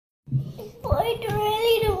But I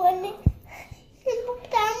really don't want it.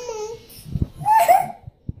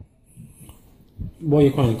 Why are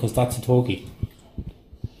you crying? Because that's a turkey.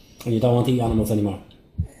 And you don't want to eat animals anymore.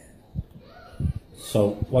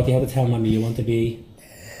 So, what do you have to tell Mummy you want to be?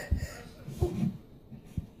 I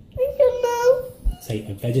don't know. Say,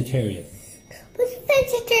 a vegetarian. What's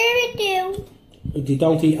vegetarian do? They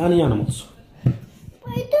don't eat any animals. I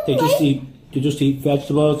don't They just eat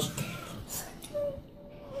vegetables.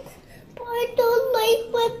 But I don't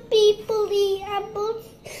like when people eat apples.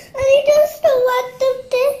 I just don't want them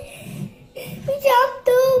to be chopped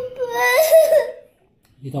up.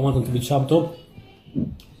 You don't want them to be chopped up.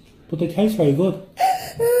 But they taste very good.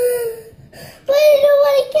 But I don't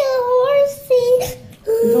want to kill a horsey.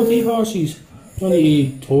 You don't eat horses. You only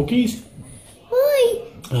eat turkeys. Why?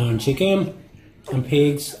 And chicken. And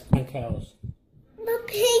pigs. And cows. The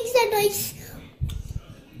pigs are nice.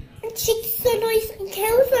 And chickens are nice. And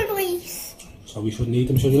cows are nice. So we shouldn't eat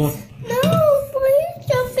them, should we not? No, why are you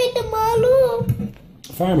chopping them all up?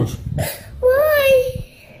 Farmers. Why?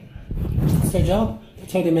 It's their job.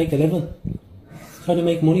 That's how they make a living. That's how they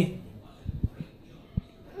make money.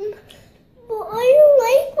 But I don't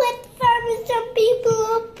like when farmers jump people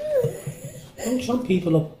up. Don't jump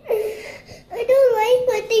people up. I don't like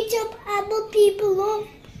when they jump apple people up.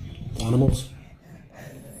 Animals.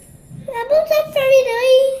 Apples are very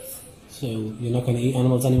nice. So you're not going to eat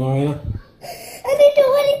animals anymore, are you? And I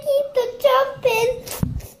don't want to keep them jumping.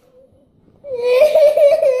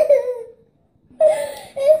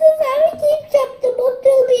 If the farmer keeps jumping them up,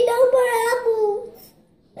 there'll be no more apples.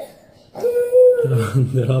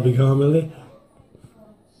 They'll all be gone, will they?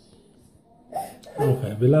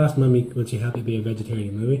 Okay, we'll ask Mummy when she's happy to be a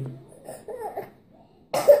vegetarian, will we?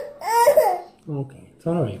 Okay, it's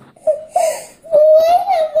alright.